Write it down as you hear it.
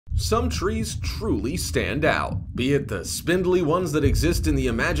some trees truly stand out. Be it the spindly ones that exist in the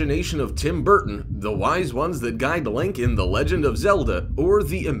imagination of Tim Burton, the wise ones that guide Link in The Legend of Zelda, or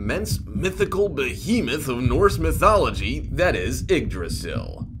the immense mythical behemoth of Norse mythology that is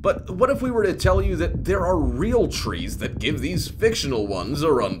Yggdrasil. But what if we were to tell you that there are real trees that give these fictional ones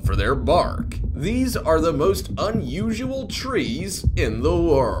a run for their bark? These are the most unusual trees in the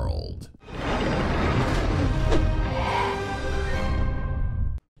world.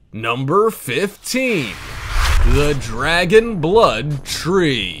 Number 15. The Dragon Blood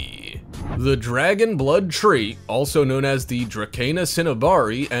Tree. The Dragon Blood Tree, also known as the Dracaena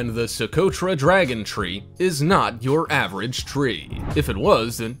cinnabari and the Socotra Dragon Tree, is not your average tree. If it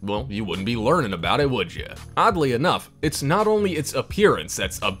was, then, well, you wouldn't be learning about it, would you? Oddly enough, it's not only its appearance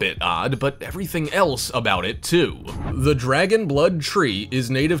that's a bit odd, but everything else about it too. The Dragon Blood Tree is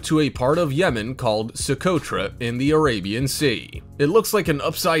native to a part of Yemen called Socotra in the Arabian Sea. It looks like an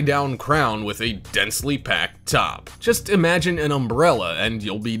upside-down crown with a densely packed top. Just imagine an umbrella and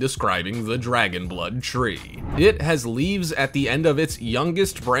you'll be describing the Dragon Blood Tree. It has leaves at the end of its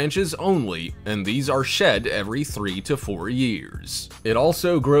youngest branches only, and these are shed every 3 to 4 years. It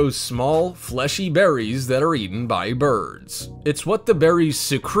also grows small, fleshy berries that are eaten by birds. It's what the berries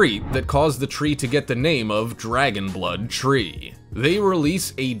secrete that cause the tree to get the name of Dragon Blood Tree. They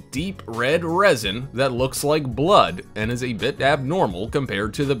release a deep red resin that looks like blood and is a bit abnormal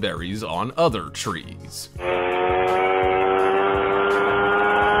compared to the berries on other trees.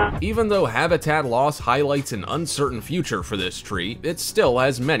 Even though habitat loss highlights an uncertain future for this tree, it still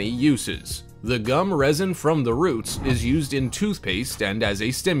has many uses. The gum resin from the roots is used in toothpaste and as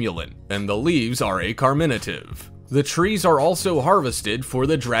a stimulant, and the leaves are a carminative. The trees are also harvested for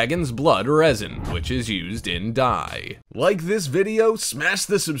the dragon's blood resin, which is used in dye. Like this video, smash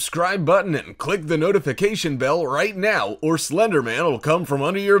the subscribe button and click the notification bell right now, or Slenderman will come from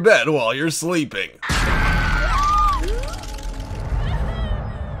under your bed while you're sleeping.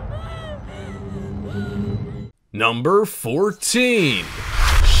 Number 14.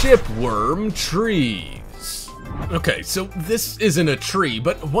 Shipworm trees. Okay, so this isn't a tree,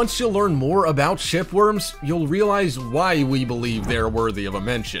 but once you learn more about shipworms, you'll realize why we believe they're worthy of a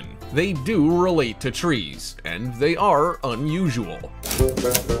mention. They do relate to trees, and they are unusual.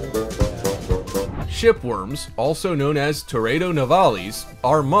 Shipworms, also known as Teredo nivalis,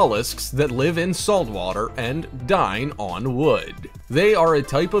 are mollusks that live in saltwater and dine on wood. They are a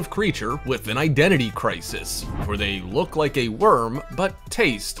type of creature with an identity crisis, for they look like a worm but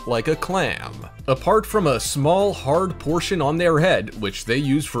taste like a clam. Apart from a small, hard portion on their head, which they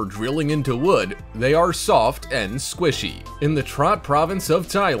use for drilling into wood, they are soft and squishy. In the Trot province of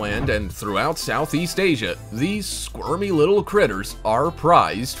Thailand and throughout Southeast Asia, these squirmy little critters are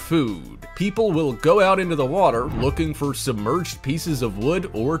prized food. People will go out into the water looking for submerged pieces of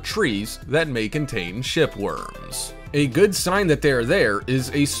wood or trees that may contain shipworms. A good sign that they're there is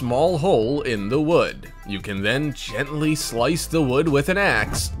a small hole in the wood. You can then gently slice the wood with an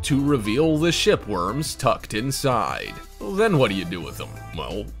axe to reveal the shipworms tucked inside. Well, then what do you do with them?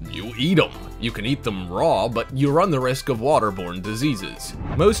 Well, you eat them. You can eat them raw, but you run the risk of waterborne diseases.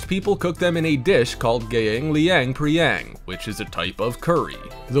 Most people cook them in a dish called Gaeng Liang Priang, which is a type of curry.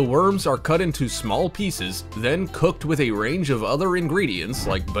 The worms are cut into small pieces, then cooked with a range of other ingredients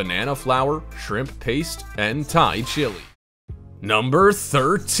like banana flour, shrimp paste, and Thai chili. Number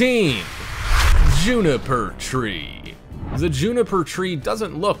 13. Juniper tree. The juniper tree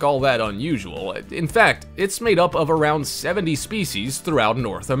doesn't look all that unusual. In fact, it's made up of around 70 species throughout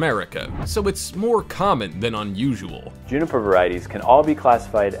North America, so it's more common than unusual. Juniper varieties can all be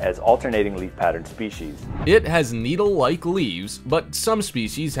classified as alternating leaf pattern species. It has needle-like leaves, but some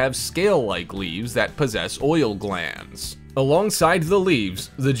species have scale-like leaves that possess oil glands. Alongside the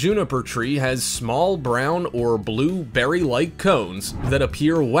leaves, the juniper tree has small brown or blue berry-like cones that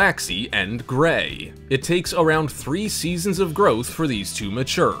appear waxy and gray. It takes around 3 seasons of growth for these to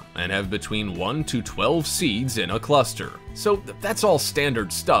mature, and have between 1 to 12 seeds in a cluster. So that's all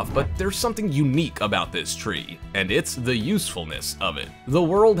standard stuff, but there's something unique about this tree, and it's the usefulness of it. The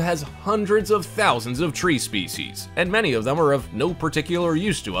world has hundreds of thousands of tree species, and many of them are of no particular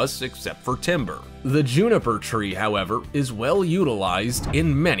use to us except for timber. The juniper tree, however, is well utilized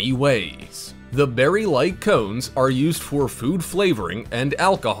in many ways. The berry-like cones are used for food flavoring and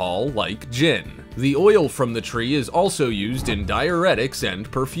alcohol like gin. The oil from the tree is also used in diuretics and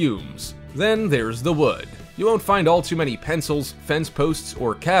perfumes. Then there's the wood. You won't find all too many pencils, fence posts,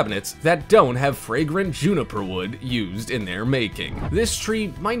 or cabinets that don't have fragrant juniper wood used in their making. This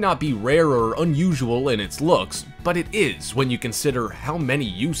tree might not be rare or unusual in its looks, but it is when you consider how many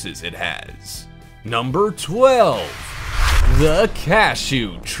uses it has. Number 12. The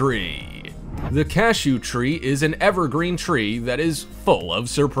cashew tree. The cashew tree is an evergreen tree that is full of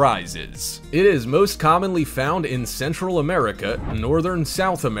surprises. It is most commonly found in Central America, Northern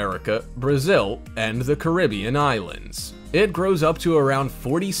South America, Brazil, and the Caribbean islands. It grows up to around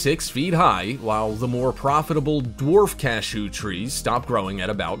 46 feet high, while the more profitable dwarf cashew trees stop growing at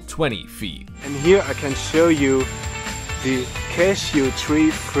about 20 feet. And here I can show you the cashew tree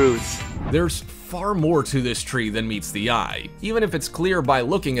fruits. There's far more to this tree than meets the eye, even if it's clear by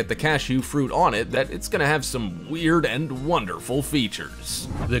looking at the cashew fruit on it that it's gonna have some weird and wonderful features.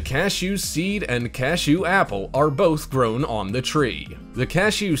 The cashew seed and cashew apple are both grown on the tree. The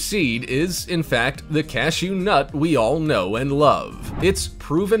cashew seed is, in fact, the cashew nut we all know and love. It's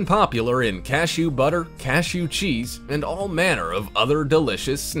proven popular in cashew butter, cashew cheese, and all manner of other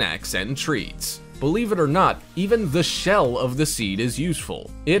delicious snacks and treats. Believe it or not, even the shell of the seed is useful.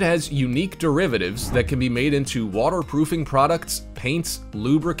 It has unique derivatives that can be made into waterproofing products, paints,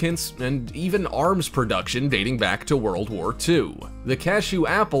 lubricants, and even arms production dating back to World War II. The cashew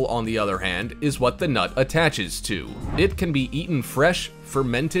apple, on the other hand, is what the nut attaches to. It can be eaten fresh,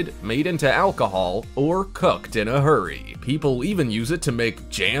 fermented, made into alcohol, or cooked in a hurry. People even use it to make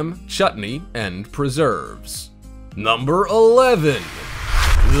jam, chutney, and preserves. Number 11.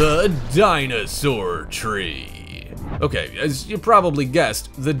 The dinosaur tree. Okay, as you probably guessed,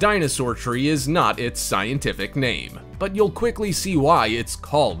 the dinosaur tree is not its scientific name, but you'll quickly see why it's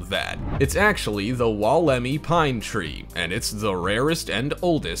called that. It's actually the Wollemi pine tree, and it's the rarest and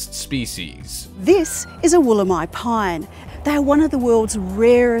oldest species. This is a Wollemi pine. They are one of the world's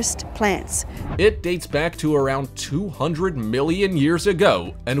rarest plants. It dates back to around 200 million years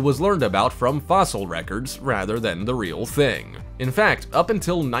ago and was learned about from fossil records rather than the real thing. In fact, up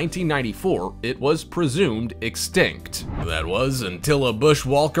until 1994, it was presumed extinct. That was until a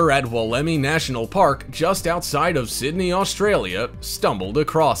bushwalker at Wollemi National Park, just outside of Sydney, Australia, stumbled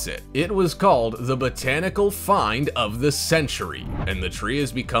across it. It was called the Botanical Find of the Century, and the tree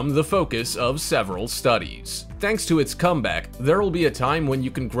has become the focus of several studies. Thanks to its comeback, there will be a time when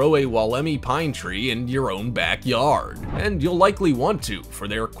you can grow a Wollemi pine tree in your own backyard, and you'll likely want to, for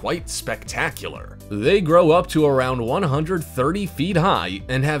they're quite spectacular. They grow up to around 130 feet high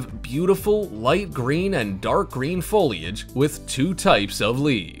and have beautiful light green and dark green foliage with two types of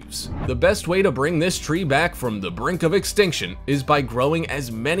leaves. The best way to bring this tree back from the brink of extinction is by growing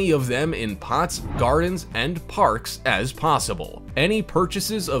as many of them in pots, gardens, and parks as possible. Any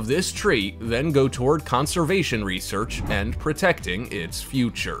purchases of this tree then go toward conservation research and protecting its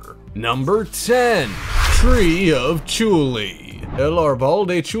future. Number 10. Tree of Chuli. El Arbol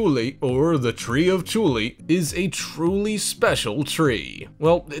de Chuli, or the Tree of Chuli, is a truly special tree.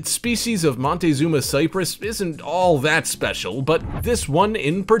 Well, its species of Montezuma cypress isn't all that special, but this one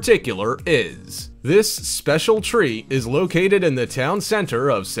in particular is. This special tree is located in the town center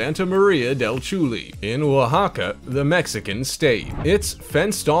of Santa Maria del Chuli in Oaxaca, the Mexican state. It's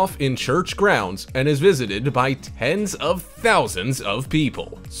fenced off in church grounds and is visited by tens of thousands of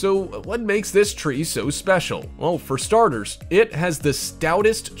people. So what makes this tree so special? Well, for starters, it has the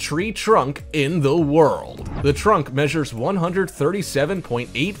stoutest tree trunk in the world. The trunk measures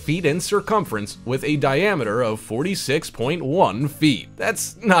 137.8 feet in circumference with a diameter of 46.1 feet.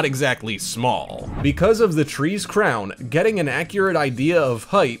 That's not exactly small. Because of the tree's crown, getting an accurate idea of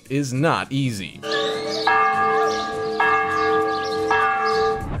height is not easy.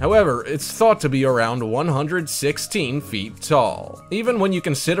 However, it's thought to be around 116 feet tall. Even when you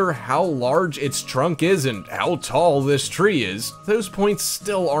consider how large its trunk is and how tall this tree is, those points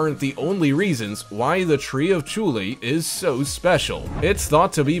still aren't the only reasons why the Tree of Chuli is so special. It's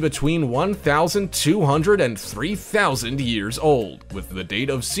thought to be between 1,200 and 3,000 years old, with the date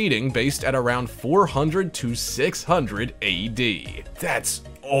of seeding based at around 400 to 600 AD. That's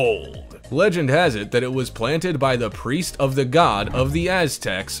old. Legend has it that it was planted by the priest of the god of the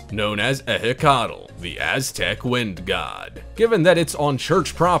Aztecs, known as Ehecatl, the Aztec wind god. Given that it's on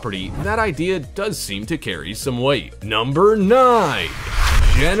church property, that idea does seem to carry some weight. Number 9.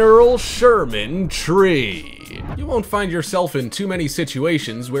 General Sherman Tree. You won't find yourself in too many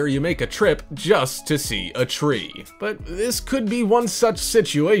situations where you make a trip just to see a tree. But this could be one such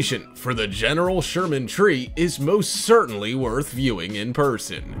situation, for the General Sherman Tree is most certainly worth viewing in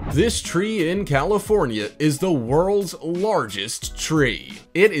person. This tree in California is the world's largest tree.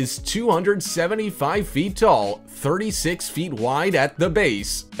 It is 275 feet tall, 36 feet wide at the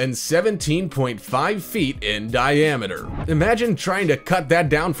base, and 17.5 feet in diameter. Imagine trying to cut that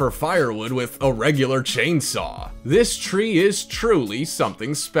down for firewood with a regular chainsaw. This tree is truly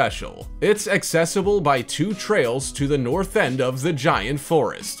something special. It's accessible by 2 trails to the north end of the giant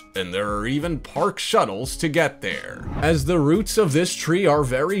forest. and there are even park shuttles to get there. As the roots of this tree are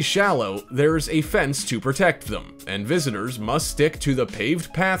very shallow, there's a fence to protect them, and visitors must stick to the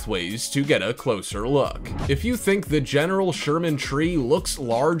paved pathways to get a closer look. If you think the General Sherman tree looks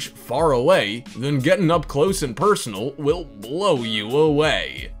large far away, then getting up close and personal will blow you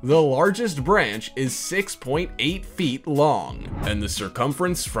away. The largest branch is 6.8 feet long, and the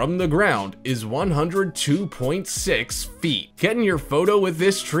circumference from the ground is 102.6 feet. Getting your photo with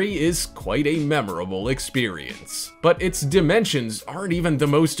this tree is quite a memorable experience. But its dimensions aren't even the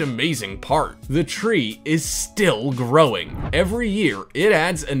most amazing part. The tree is still growing. Every year, it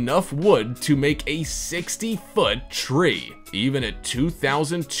adds enough wood to make a 60-foot tree. Even at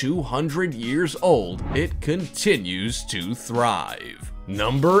 2,200 years old, it continues to thrive.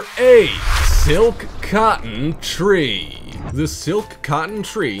 Number 8. Silk Cotton Tree. The silk cotton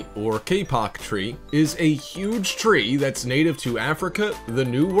tree, or kapok tree, is a huge tree that's native to Africa, the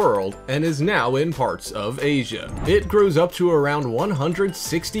New World, and is now in parts of Asia. It grows up to around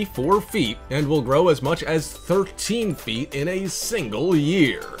 164 feet and will grow as much as 13 feet in a single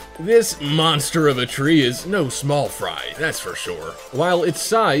year. This monster of a tree is no small fry, that's for sure. While its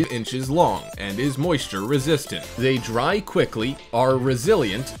size is inches long and is moisture resistant, they dry quickly, are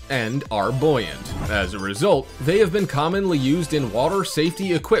resilient, and are buoyant. As a result, they have been commonly used in water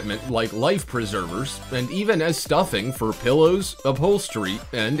safety equipment like life preservers, and even as stuffing for pillows, upholstery,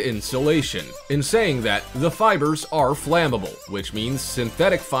 and insulation. In saying that, the fibers are flammable, which means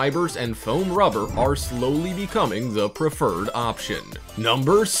synthetic fibers and foam rubber are slowly becoming the preferred option.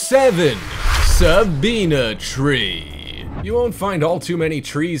 Number 7. Sabina Tree. You won't find all too many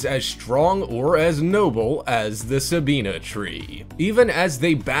trees as strong or as noble as the Sabina tree. Even as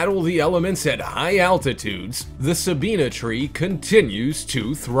they battle the elements at high altitudes, the Sabina tree continues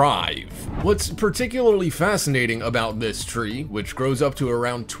to thrive. What's particularly fascinating about this tree, which grows up to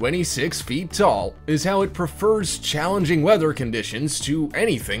around 26 feet tall, is how it prefers challenging weather conditions to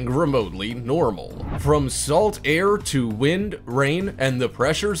anything remotely normal. From salt air to wind, rain, and the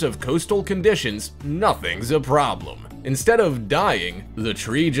pressures of coastal conditions, nothing's a problem. Instead of dying, the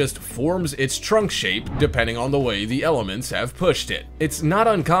tree just forms its trunk shape depending on the way the elements have pushed it. It's not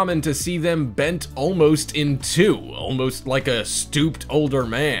uncommon to see them bent almost in two, almost like a stooped older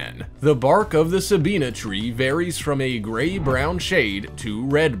man. The bark of the Sabina tree varies from a gray-brown shade to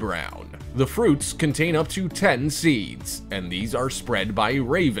red-brown. The fruits contain up to 10 seeds, and these are spread by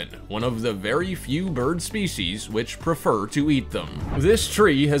raven, one of the very few bird species which prefer to eat them. This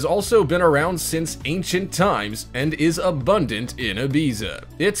tree has also been around since ancient times and is abundant in Ibiza.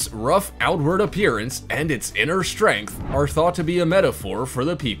 Its rough outward appearance and its inner strength are thought to be a metaphor for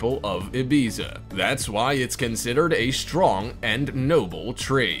the people of Ibiza. That's why it's considered a strong and noble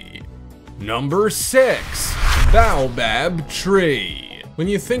tree. Number 6. Baobab Tree. When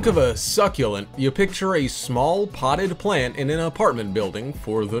you think of a succulent, you picture a small potted plant in an apartment building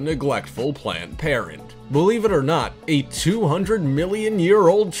for the neglectful plant parent. Believe it or not, a 200 million year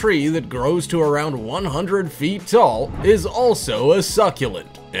old tree that grows to around 100 feet tall is also a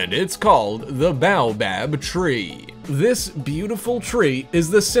succulent, and it's called the baobab tree. This beautiful tree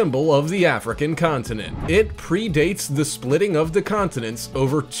is the symbol of the African continent. It predates the splitting of the continents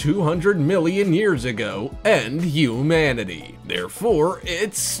over 200 million years ago and humanity. Therefore,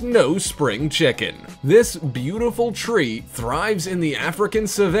 it's no spring chicken. This beautiful tree thrives in the African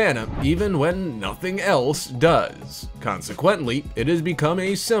savanna even when nothing else does. Consequently, it has become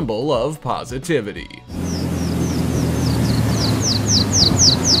a symbol of positivity.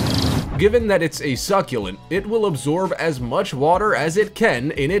 Given that it's a succulent, it will absorb as much water as it can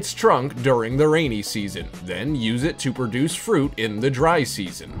in its trunk during the rainy season, then use it to produce fruit in the dry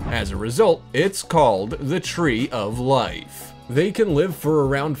season. As a result, it's called the Tree of Life. They can live for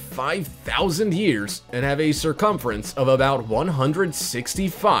around 5,000 years and have a circumference of about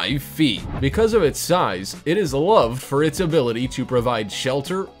 165 feet. Because of its size, it is loved for its ability to provide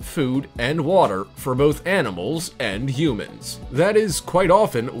shelter, food, and water for both animals and humans. That is quite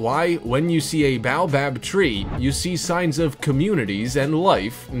often why, when you see a baobab tree, you see signs of communities and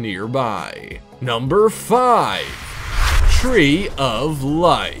life nearby. Number 5. Tree of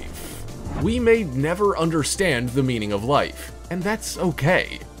Life. We may never understand the meaning of life, and that's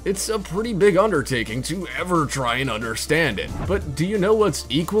okay. It's a pretty big undertaking to ever try and understand it. But do you know what's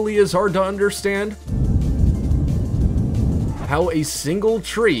equally as hard to understand? How a single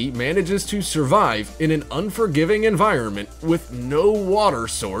tree manages to survive in an unforgiving environment with no water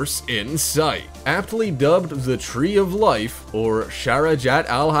source in sight. Aptly dubbed the Tree of Life, or Sharajat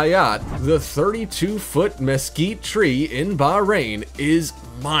al-Hayat, the 32-foot mesquite tree in Bahrain is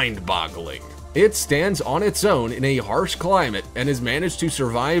mind-boggling. It stands on its own in a harsh climate and has managed to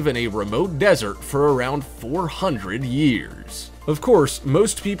survive in a remote desert for around 400 years. Of course,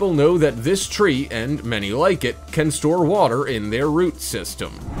 most people know that this tree, and many like it, can store water in their root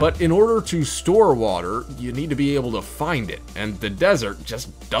system. But in order to store water, you need to be able to find it, and the desert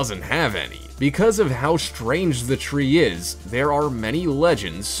just doesn't have any. Because of how strange the tree is, there are many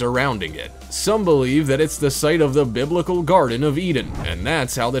legends surrounding it. Some believe that it's the site of the biblical Garden of Eden, and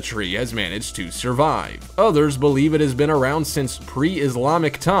that's how the tree has managed to survive. Others believe it has been around since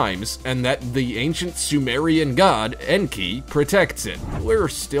pre-Islamic times, and that the ancient Sumerian god Enki protects it. We're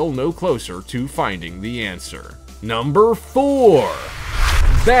still no closer to finding the answer. Number 4.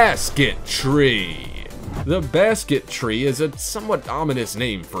 Basket Tree. The basket tree is a somewhat ominous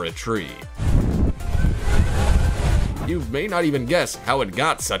name for a tree. You may not even guess how it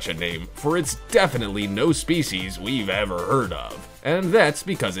got such a name, for it's definitely no species we've ever heard of. And that's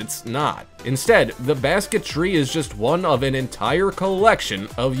because it's not. Instead, the basket tree is just one of an entire collection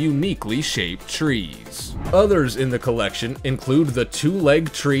of uniquely shaped trees. Others in the collection include the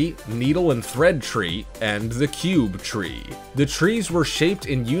two-leg tree, needle and thread tree, and the cube tree. The trees were shaped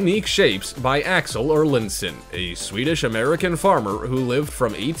in unique shapes by Axel Erlandsson, a Swedish-American farmer who lived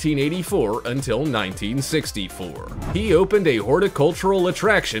from 1884 until 1964. He opened a horticultural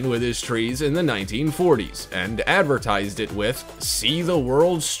attraction with his trees in the 1940s and advertised it with, "See the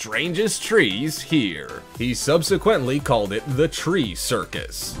world's strangest trees here." He subsequently called it the Tree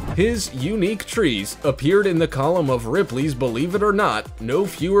Circus. His unique trees appeared in the column of Ripley's Believe It or Not no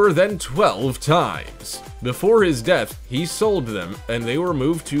fewer than 12 times. Before his death, he sold them, and they were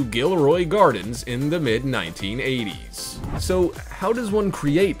moved to Gilroy Gardens in the mid-1980s. So how does one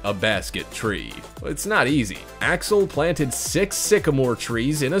create a basket tree? Well, it's not easy. Axel planted 6 sycamore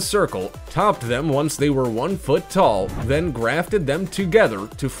trees in a circle, topped them once they were 1 foot tall, then grafted them together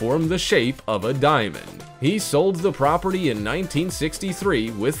to form the shape of a diamond. He sold the property in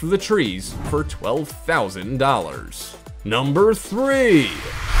 1963 with the trees for $12,000. Number 3.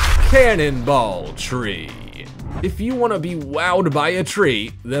 Cannonball Tree. If you want to be wowed by a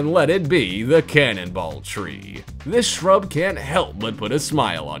tree, then let it be the cannonball tree. This shrub can't help but put a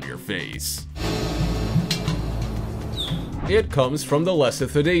smile on your face. It comes from the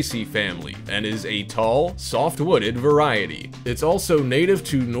Lecythidaceae family and is a tall, soft-wooded variety. It's also native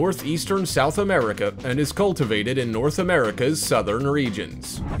to northeastern South America and is cultivated in North America's southern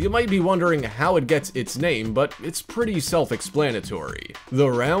regions. You might be wondering how it gets its name, but it's pretty self-explanatory. The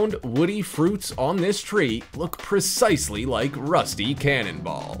round, woody fruits on this tree look precisely like rusty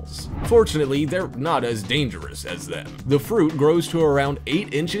cannonballs. Fortunately, they're not as dangerous as them. The fruit grows to around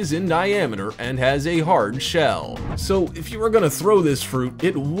 8 inches in diameter and has a hard shell. So if you were gonna throw this fruit,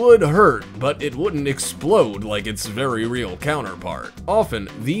 it would hurt, but it wouldn't explode like its very real counterpart. Often,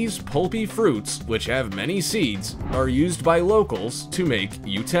 these pulpy fruits, which have many seeds, are used by locals to make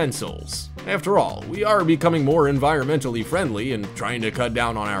utensils. After all, we are becoming more environmentally friendly and trying to cut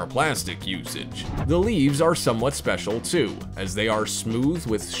down on our plastic usage. The leaves are somewhat special too, as they are smooth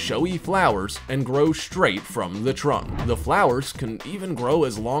with showy flowers and grow straight from the trunk. The flowers can even grow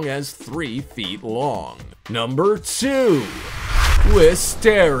as long as 3 feet long. Number 2.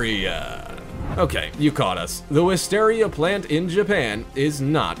 Wisteria. Okay, you caught us. The wisteria plant in Japan is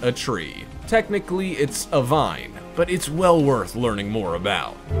not a tree. Technically, it's a vine, but it's well worth learning more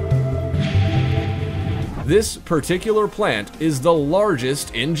about. This particular plant is the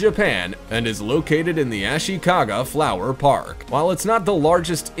largest in Japan and is located in the Ashikaga Flower Park. While it's not the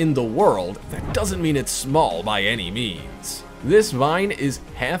largest in the world, that doesn't mean it's small by any means. This vine is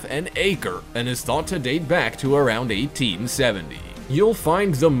half an acre and is thought to date back to around 1870. You'll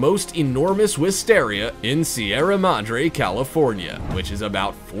find the most enormous wisteria in Sierra Madre, California, which is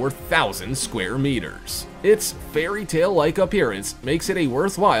about 4,000 square meters. Its fairy tale-like appearance makes it a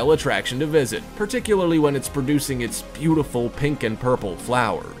worthwhile attraction to visit, particularly when it's producing its beautiful pink and purple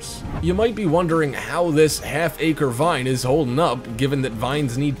flowers. You might be wondering how this half-acre vine is holding up, given that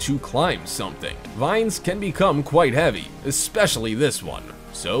vines need to climb something. Vines can become quite heavy, especially this one.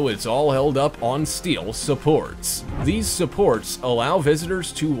 So it's all held up on steel supports. These supports allow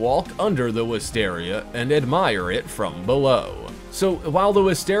visitors to walk under the wisteria and admire it from below. So while the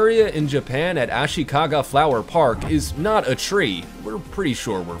wisteria in Japan at Ashikaga Flower Park is not a tree, we're pretty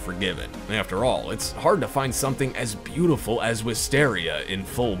sure we're forgiven. After all, it's hard to find something as beautiful as wisteria in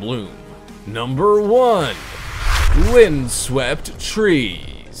full bloom. Number 1. Windswept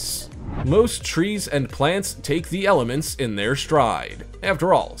trees. Most trees and plants take the elements in their stride.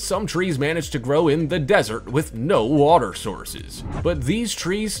 After all, some trees manage to grow in the desert with no water sources. But these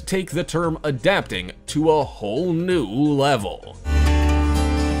trees take the term adapting to a whole new level.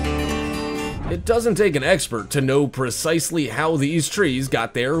 It doesn't take an expert to know precisely how these trees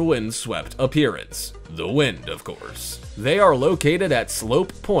got their windswept appearance. The wind, of course. They are located at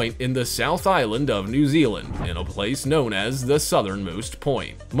Slope Point in the South Island of New Zealand, in a place known as the southernmost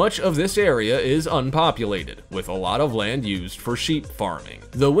point. Much of this area is unpopulated, with a lot of land used for sheep farming.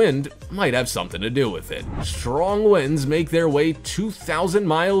 The wind might have something to do with it. Strong winds make their way 2,000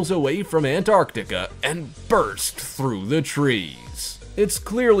 miles away from Antarctica and burst through the trees. It's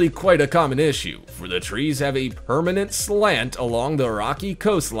clearly quite a common issue, for the trees have a permanent slant along the rocky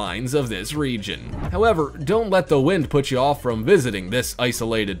coastlines of this region. However, don't let the wind put you off from visiting this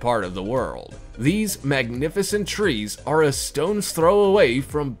isolated part of the world. These magnificent trees are a stone's throw away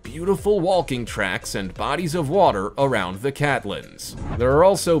from beautiful walking tracks and bodies of water around the Catlins. There are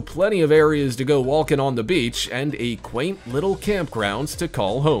also plenty of areas to go walking on the beach and a quaint little campgrounds to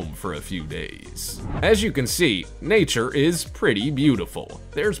call home for a few days. As you can see, nature is pretty beautiful.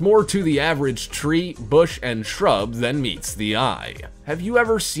 There's more to the average tree, bush, and shrub than meets the eye. Have you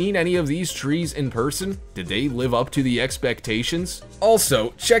ever seen any of these trees in person? Did they live up to the expectations?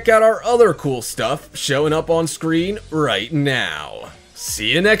 Also, check out our other cool stuff showing up on screen right now.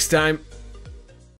 See you next time!